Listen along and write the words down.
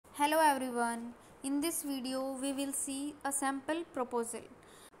Hello everyone. In this video we will see a sample proposal.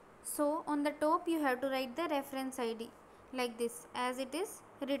 So on the top you have to write the reference ID like this as it is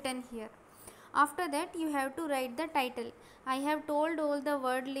written here. After that you have to write the title. I have told all the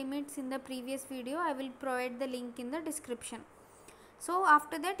word limits in the previous video. I will provide the link in the description. So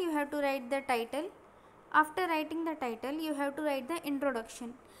after that you have to write the title. After writing the title you have to write the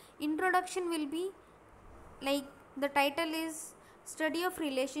introduction. Introduction will be like the title is study of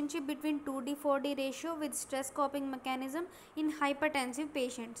relationship between 2D/4D ratio with stress coping mechanism in hypertensive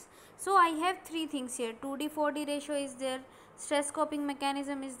patients. So I have three things here. 2D/4D ratio is there, stress coping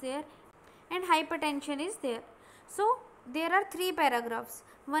mechanism is there, and hypertension is there. So there are three paragraphs.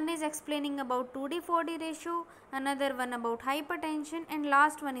 One is explaining about 2D/4D ratio, another one about hypertension, and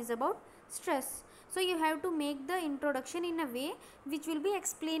last one is about stress. So you have to make the introduction in a way which will be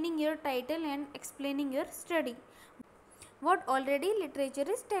explaining your title and explaining your study, what already literature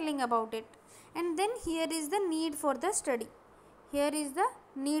is telling about it. And then here is the need for the study. Here is the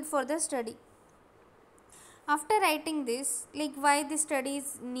need for the study. After writing this, like why the study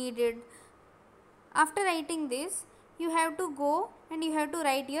is needed, after writing this you have to go and you have to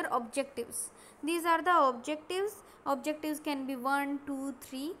write your objectives. These are the objectives. Objectives can be 1, 2,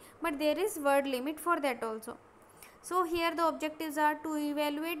 3, but there is word limit for that also. So here the objectives are to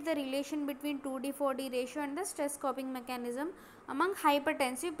evaluate the relation between 2D/4D ratio and the stress coping mechanism among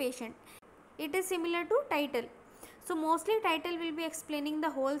hypertensive patient. It is similar to title. So mostly title will be explaining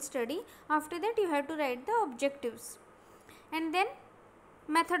the whole study. After that you have to write the objectives. And then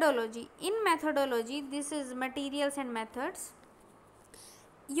methodology. In methodology, this is materials and methods.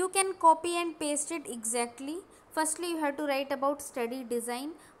 You can copy and paste it exactly. Firstly you have to write about study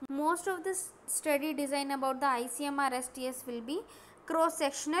design. Most of the study design about the icmr STS will be cross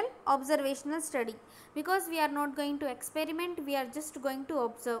sectional observational study, because we are not going to experiment, we are just going to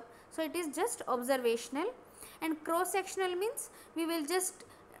observe. So it is just observational. And cross sectional means we will just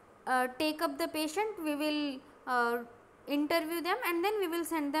take up the patient, we will interview them, and then we will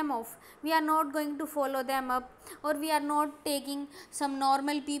send them off. We are not going to follow them up, or we are not taking some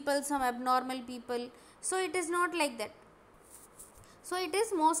normal people, some abnormal people. So it is not like that. So it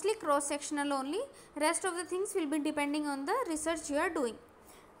is mostly cross sectional only. Rest of the things will be depending on the research you are doing.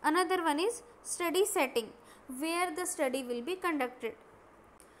 Another one is study setting, where the study will be conducted.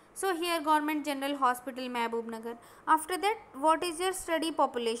 So here Government General Hospital, Mehboob. After that, what is your study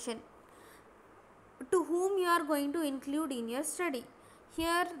population, to whom you are going to include in your study.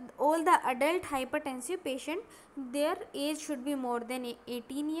 Here all the adult hypertensive patient, their age should be more than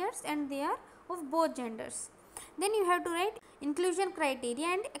 18 years and they are of both genders. Then you have to write inclusion criteria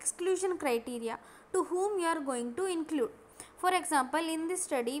and exclusion criteria, to whom you are going to include. For example, in this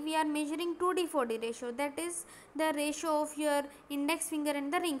study we are measuring 2D/4D ratio, that is the ratio of your index finger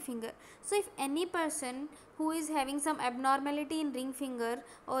and the ring finger. So if any person who is having some abnormality in ring finger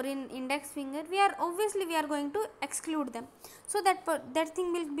or in index finger, we are going to exclude them. So that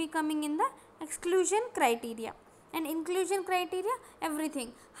thing will be coming in the exclusion criteria. And inclusion criteria,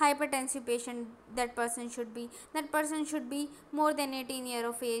 everything. Hypertensive patient, that person should be more than 18 years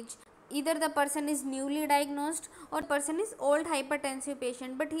of age. Either the person is newly diagnosed or person is old hypertensive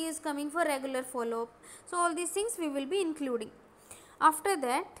patient, but he is coming for regular follow-up. So all these things we will be including. After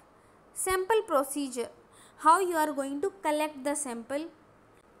that, sample procedure, how you are going to collect the sample.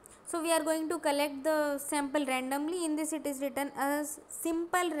 So we are going to collect the sample randomly. In this it is written as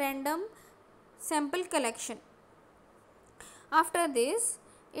simple random sample collection. After this,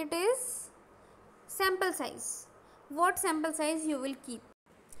 it is sample size. What sample size you will keep?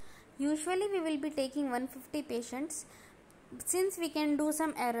 Usually we will be taking 150 patients. Since we can do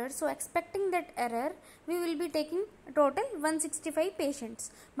some error, so expecting that error, we will be taking total 165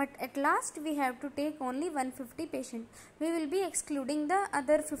 patients. But at last we have to take only 150 patients. We will be excluding the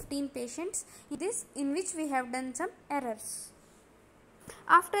other 15 patients in which we have done some errors.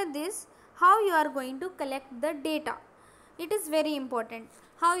 After this, how you are going to collect the data? It is very important.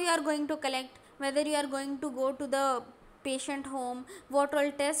 How you are going to collect, whether you are going to go to the patient home, what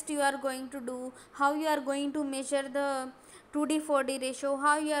all test you are going to do, how you are going to measure the 2D/4D ratio,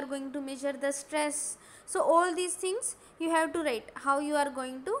 how you are going to measure the stress. So all these things you have to write, how you are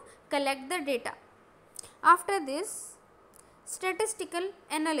going to collect the data. After this, statistical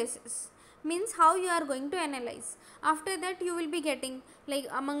analysis means how you are going to analyze. After that you will be getting, like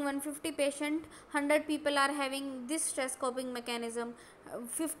among 150 patient, 100 people are having this stress coping mechanism,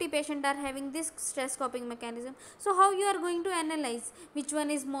 50 patient are having this stress coping mechanism. So how you are going to analyze which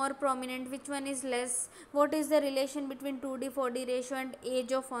one is more prominent, which one is less, what is the relation between 2D/4D ratio and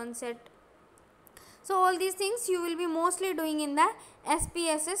age of onset. So all these things you will be mostly doing in the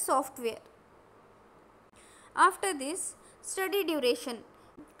SPSS software. After this, study duration.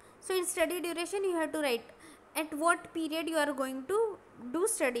 So in study duration you have to write at what period you are going to do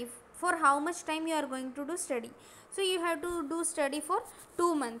study, for how much time you are going to do study. So you have to do study for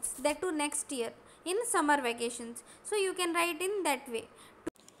 2 months, that too next year in summer vacations. So you can write in that way.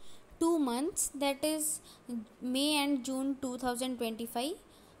 2 months, that is May and June 2025,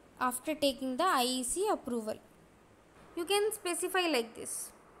 after taking the IEC approval. You can specify like this.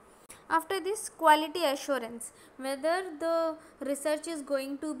 After this, quality assurance, whether the research is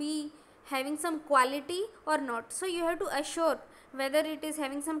going to be having some quality or not. So you have to assure whether it is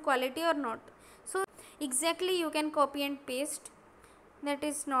having some quality or not. So exactly you can copy and paste, that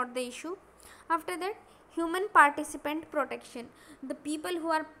is not the issue. After that, human participant protection. The people who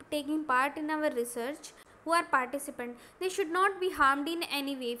are taking part in our research, who are participant, they should not be harmed in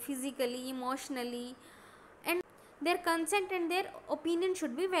any way, physically, emotionally, and their consent and their opinion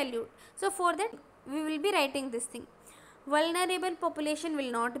should be valued. So for that we will be writing this thing. Vulnerable population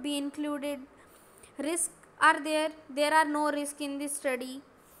will not be included. Risk are there are no risk in this study.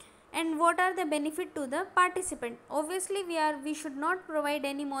 And what are the benefit to the participant? Obviously we should not provide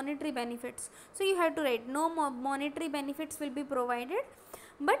any monetary benefits. So you have to write no monetary benefits will be provided.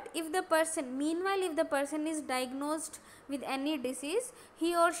 But if the person, meanwhile if the person is diagnosed with any disease,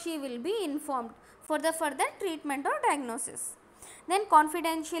 he or she will be informed for the further treatment or diagnosis. Then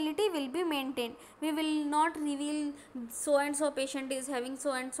confidentiality will be maintained. We will not reveal so and so patient is having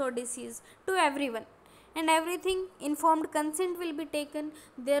so and so disease to everyone. And everything, informed consent will be taken,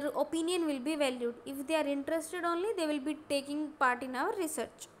 their opinion will be valued. If they are interested only, they will be taking part in our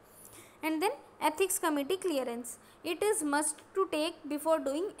research. And then ethics committee clearance, it is must to take before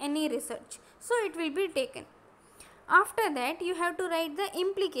doing any research, so it will be taken. After that you have to write the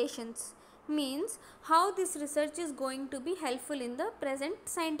implications, means how this research is going to be helpful in the present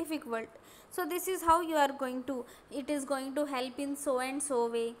scientific world. So this is how you are going to, it is going to help in so and so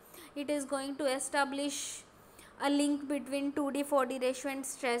way, it is going to establish a link between 2D 4D ratio and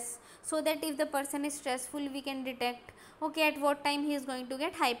stress, so that if the person is stressful we can detect okay at what time he is going to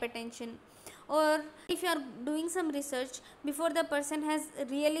get hypertension. Or if you are doing some research before the person has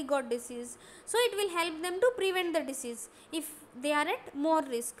really got disease, so it will help them to prevent the disease if they are at more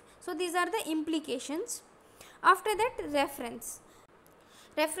risk. So these are the implications. After that, reference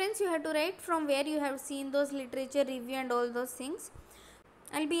you have to write from where you have seen those literature review and all those things.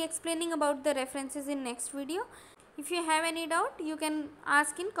 I'll be explaining about the references in next video. If you have any doubt, you can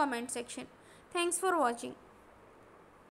ask in comment section. Thanks for watching.